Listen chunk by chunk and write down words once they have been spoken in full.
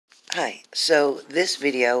Hi, so this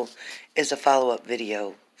video is a follow-up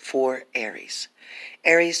video for Aries.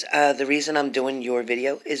 Aries, the reason I'm doing your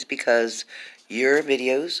video is because your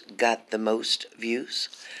videos got the most views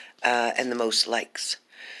and the most likes.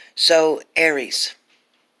 So, Aries,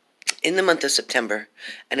 in the month of September,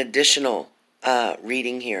 an additional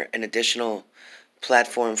reading here, an additional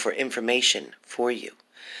platform for information for you.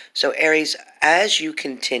 So, Aries, as you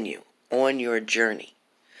continue on your journey,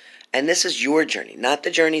 and this is your journey, not the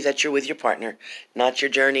journey that you're with your partner, not your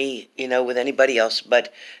journey, with anybody else,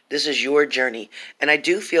 but this is your journey. And I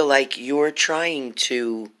do feel like you're trying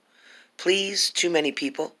to please too many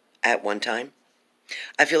people at one time.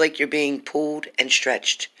 I feel like you're being pulled and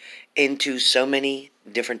stretched into so many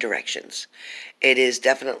different directions. It is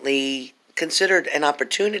definitely considered an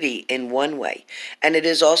opportunity in one way, and it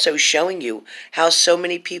is also showing you how so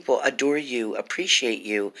many people adore you, appreciate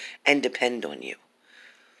you, and depend on you.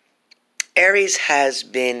 Aries has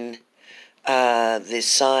been the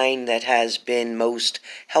sign that has been most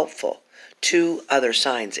helpful to other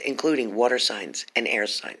signs, including water signs and air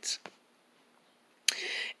signs.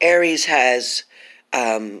 Aries has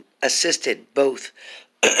assisted both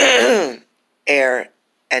air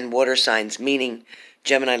and water signs, meaning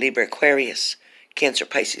Gemini, Libra, Aquarius, Cancer,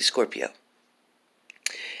 Pisces, Scorpio.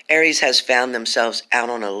 Aries has found themselves out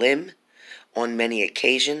on a limb on many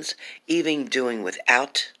occasions, even doing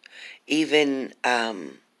without, even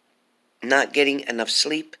not getting enough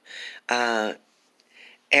sleep.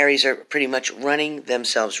 Aries are pretty much running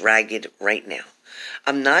themselves ragged right now.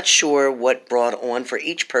 I'm not sure what brought on for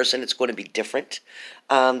each person. It's going to be different.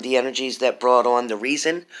 The energies that brought on the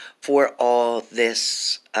reason for all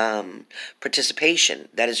this participation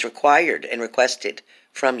that is required and requested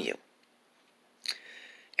from you.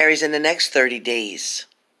 Aries, in the next 30 days,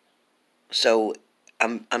 so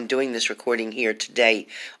I'm doing this recording here today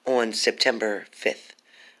on September 5th,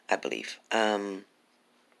 I believe. Or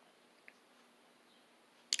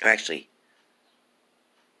actually,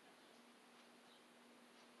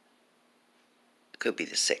 it could be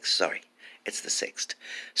the 6th, sorry. It's the 6th.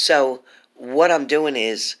 So what I'm doing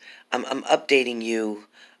is I'm updating you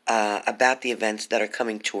about the events that are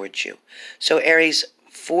coming towards you. So Aries,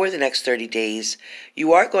 for the next 30 days,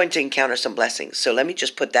 you are going to encounter some blessings. So let me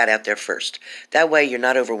just put that out there first. That way you're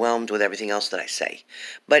not overwhelmed with everything else that I say.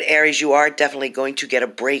 But Aries, you are definitely going to get a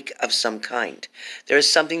break of some kind. There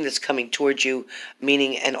is something that's coming towards you,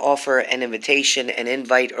 meaning an offer, an invitation, an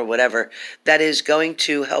invite, or whatever, that is going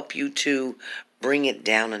to help you to bring it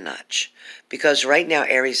down a notch. Because right now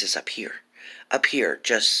Aries is up here,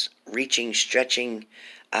 just reaching, stretching,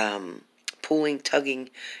 pulling, tugging,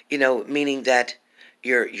 meaning that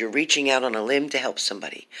you're reaching out on a limb to help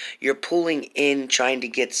somebody. You're pulling in, trying to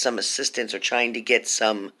get some assistance or trying to get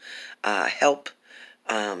some help,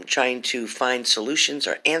 trying to find solutions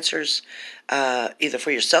or answers, either for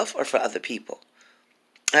yourself or for other people.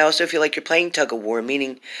 I also feel like you're playing tug-of-war,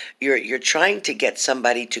 meaning you're trying to get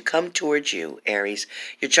somebody to come towards you, Aries.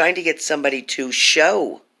 You're trying to get somebody to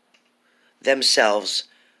show themselves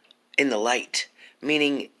in the light,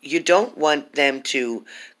 meaning you don't want them to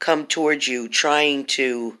come towards you trying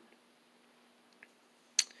to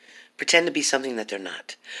pretend to be something that they're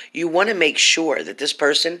not. You want to make sure that this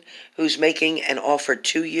person who's making an offer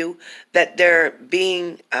to you, that they're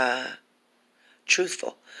being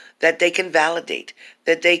truthful, that they can validate,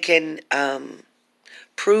 that they can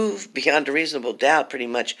prove beyond a reasonable doubt pretty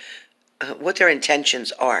much what their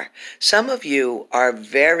intentions are. Some of you are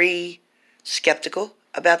very skeptical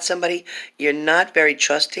about somebody. You're not very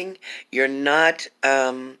trusting. You're not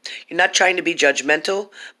trying to be judgmental,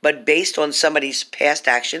 but based on somebody's past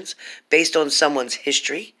actions, based on someone's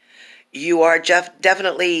history, you are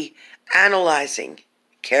definitely analyzing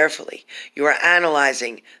carefully. You are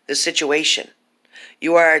analyzing the situation.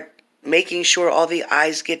 You are making sure all the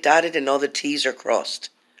I's get dotted and all the T's are crossed.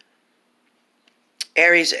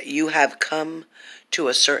 Aries, you have come to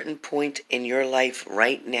a certain point in your life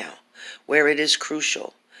right now where it is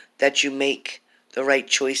crucial that you make the right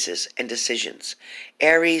choices and decisions.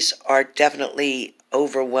 Aries are definitely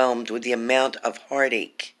overwhelmed with the amount of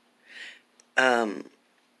heartache,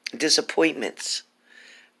 disappointments,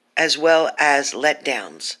 as well as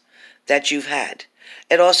letdowns that you've had.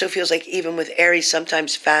 It also feels like even with Aries,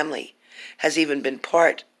 sometimes family has even been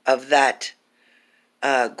part of that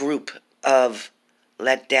group of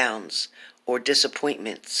letdowns or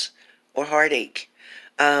disappointments or heartache.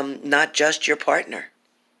 Not just your partner.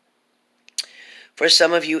 For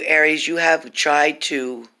some of you, Aries, you have tried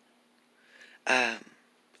to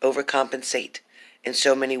overcompensate in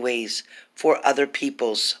so many ways for other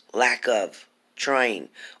people's lack of trying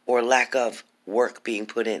or lack of work being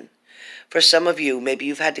put in. For some of you, maybe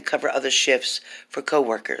you've had to cover other shifts for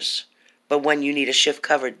coworkers, but when you need a shift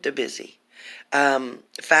covered, they're busy.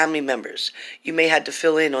 Family members, you may have to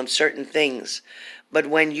fill in on certain things, but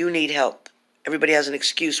when you need help, everybody has an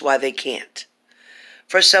excuse why they can't.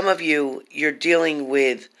 For some of you, you're dealing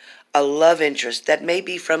with a love interest that may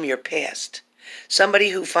be from your past.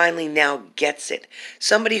 Somebody who finally now gets it.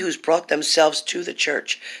 Somebody who's brought themselves to the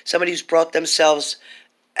church. Somebody who's brought themselves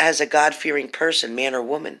as a God-fearing person, man or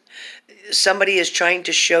woman. Somebody is trying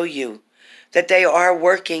to show you that they are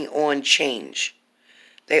working on change.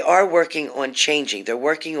 They are working on changing. They're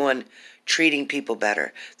working on treating people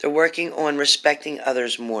better. They're working on respecting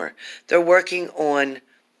others more. They're working on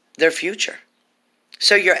their future.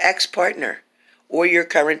 So your ex-partner or your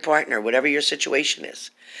current partner, whatever your situation is,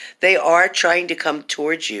 they are trying to come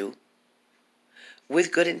towards you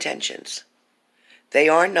with good intentions. They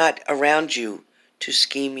are not around you to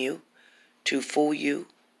scheme you, to fool you,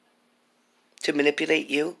 to manipulate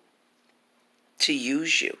you, to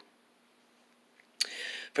use you.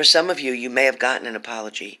 For some of you, you may have gotten an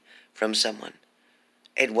apology from someone.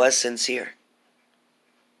 It was sincere.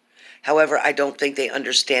 However, I don't think they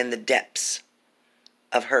understand the depths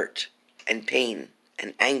of hurt and pain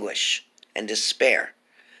and anguish and despair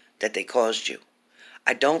that they caused you.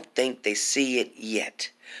 I don't think they see it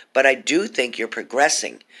yet. But I do think you're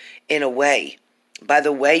progressing in a way, by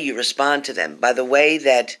the way you respond to them, by the way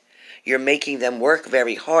that you're making them work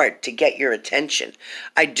very hard to get your attention.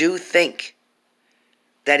 I do think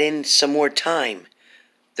that in some more time,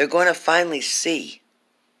 they're going to finally see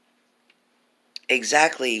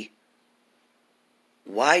exactly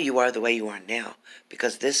why you are the way you are now,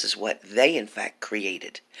 because this is what they, in fact,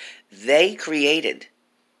 created. They created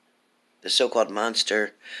the so-called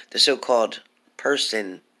monster, the so-called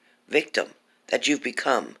person, victim that you've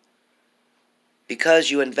become,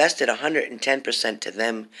 because you invested 110% to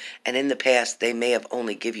them, and in the past, they may have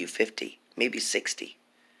only give you 50, maybe 60.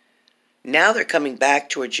 Now they're coming back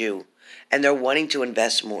towards you, and they're wanting to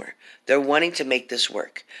invest more. They're wanting to make this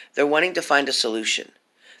work. They're wanting to find a solution.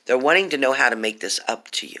 They're wanting to know how to make this up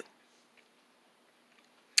to you.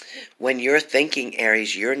 When you're thinking,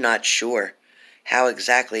 Aries, you're not sure how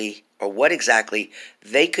exactly or what exactly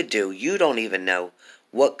they could do. You don't even know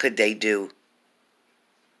what could they do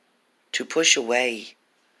to push away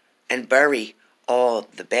and bury all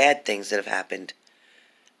the bad things that have happened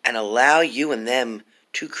and allow you and them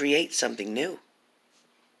to create something new.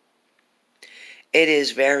 It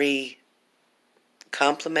is very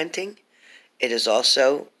complimenting. It is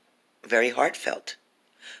also very heartfelt.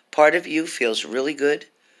 Part of you feels really good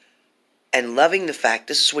and loving the fact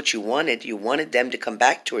this is what you wanted. You wanted them to come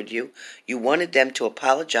back toward you. You wanted them to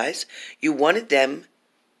apologize. You wanted them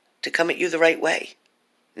to come at you the right way.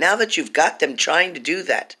 Now that you've got them trying to do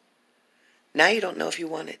that, now you don't know if you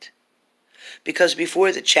want it. Because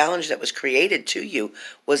before, the challenge that was created to you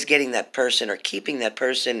was getting that person or keeping that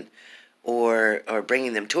person or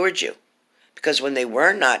bringing them towards you. Because when they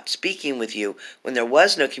were not speaking with you, when there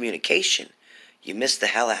was no communication, you missed the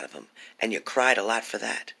hell out of them, and you cried a lot for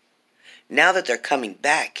that. Now that they're coming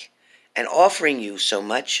back and offering you so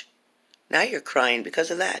much, now you're crying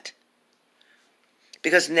because of that.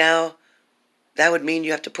 Because now that would mean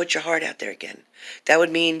you have to put your heart out there again. That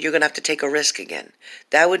would mean you're going to have to take a risk again.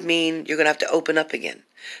 That would mean you're going to have to open up again.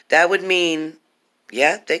 That would mean,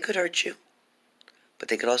 yeah, they could hurt you, but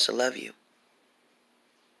they could also love you.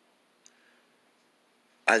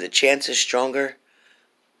 Are the chances stronger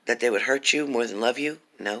that they would hurt you more than love you?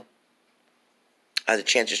 No. Are the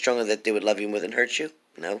chances stronger that they would love you more than hurt you?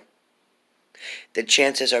 No. The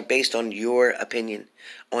chances are based on your opinion,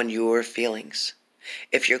 on your feelings.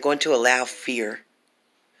 If you're going to allow fear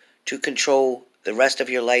to control the rest of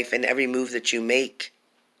your life and every move that you make,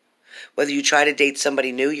 whether you try to date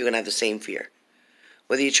somebody new, you're going to have the same fear.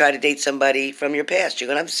 Whether you try to date somebody from your past, you're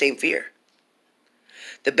going to have the same fear.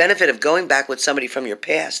 The benefit of going back with somebody from your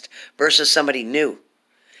past versus somebody new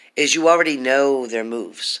is you already know their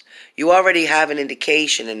moves. You already have an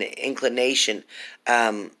indication, an inclination.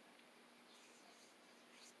 Your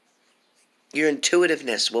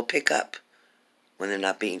intuitiveness will pick up when they're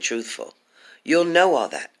not being truthful. You'll know all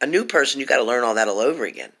that. A new person, you've got to learn all that all over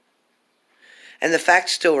again. And the fact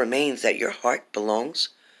still remains that your heart belongs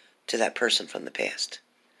to that person from the past.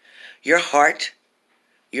 Your heart,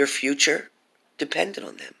 your future, depended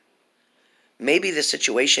on them. Maybe the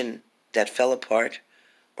situation that fell apart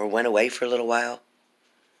or went away for a little while,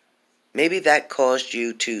 maybe that caused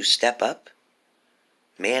you to step up,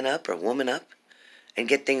 man up or woman up, and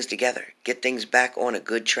get things together, get things back on a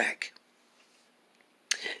good track.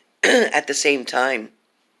 At the same time,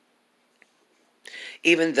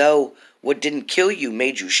 even though What didn't kill you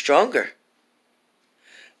made you stronger.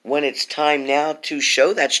 When it's time now to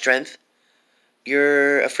show that strength,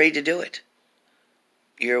 you're afraid to do it.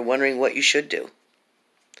 You're wondering what you should do.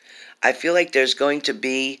 I feel like there's going to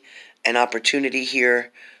be an opportunity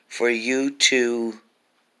here for you to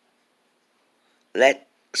let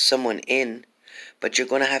someone in, but you're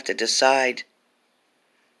going to have to decide,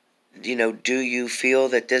 do you feel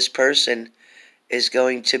that this person is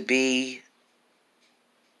going to be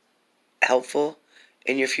helpful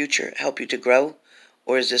in your future, help you to grow,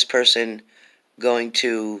 or is this person going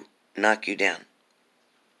to knock you down?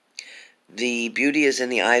 The beauty is in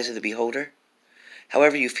the eyes of the beholder.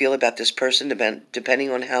 However you feel about this person, depending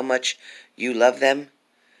on how much you love them,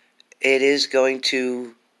 it is going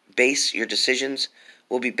to base your decisions,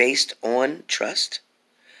 will be based on trust.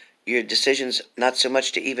 Your decisions, not so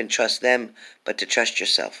much to even trust them, but to trust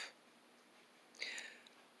yourself.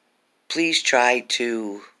 Please try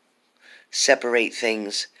to separate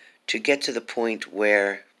things to get to the point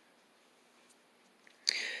where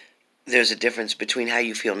there's a difference between how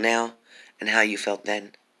you feel now and how you felt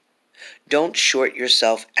then. Don't short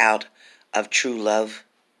yourself out of true love,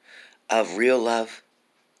 of real love.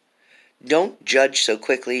 Don't judge so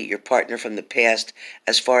quickly your partner from the past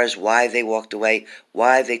as far as why they walked away,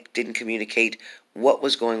 why they didn't communicate, what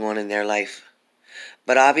was going on in their life.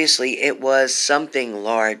 But obviously it was something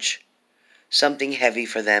large, something heavy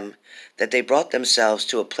for them, that they brought themselves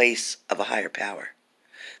to a place of a higher power.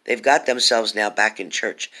 They've got themselves now back in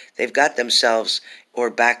church. They've got themselves, or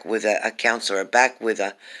back with a counselor, or back with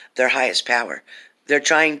their highest power. They're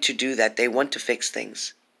trying to do that. They want to fix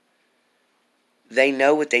things. They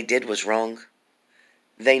know what they did was wrong.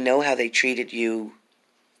 They know how they treated you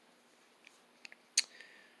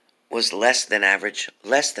was less than average.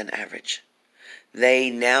 They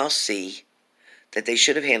now see that they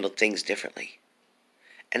should have handled things differently.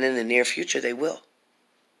 And in the near future, they will,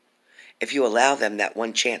 if you allow them that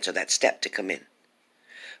one chance or that step to come in.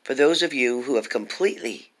 For those of you who have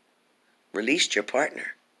completely released your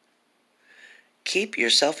partner, keep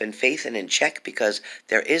yourself in faith and in check, because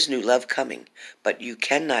there is new love coming, but you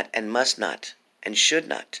cannot and must not and should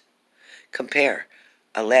not compare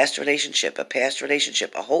a last relationship, a past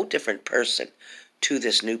relationship, a whole different person to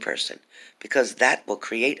this new person, because that will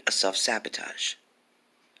create a self-sabotage.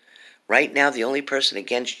 Right now, the only person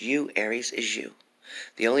against you, Aries, is you.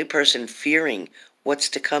 The only person fearing what's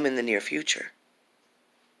to come in the near future.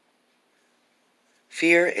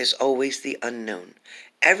 Fear is always the unknown.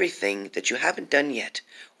 Everything that you haven't done yet,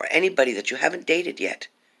 or anybody that you haven't dated yet,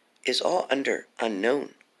 is all under unknown,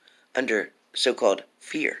 under so-called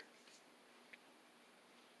fear.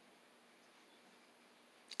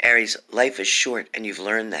 Aries, life is short, and you've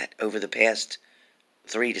learned that over the past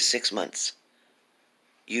 3 to 6 months.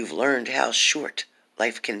 You've learned how short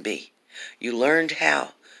life can be. You learned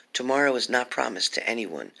how tomorrow is not promised to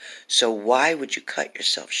anyone. So why would you cut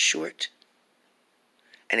yourself short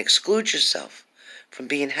and exclude yourself from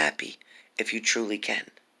being happy if you truly can?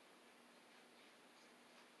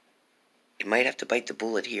 You might have to bite the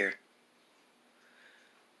bullet here,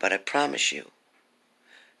 but I promise you,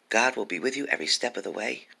 God will be with you every step of the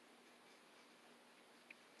way.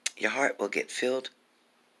 Your heart will get filled,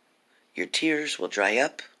 your tears will dry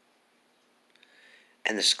up,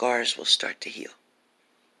 and the scars will start to heal.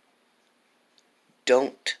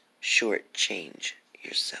 Don't shortchange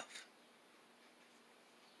yourself.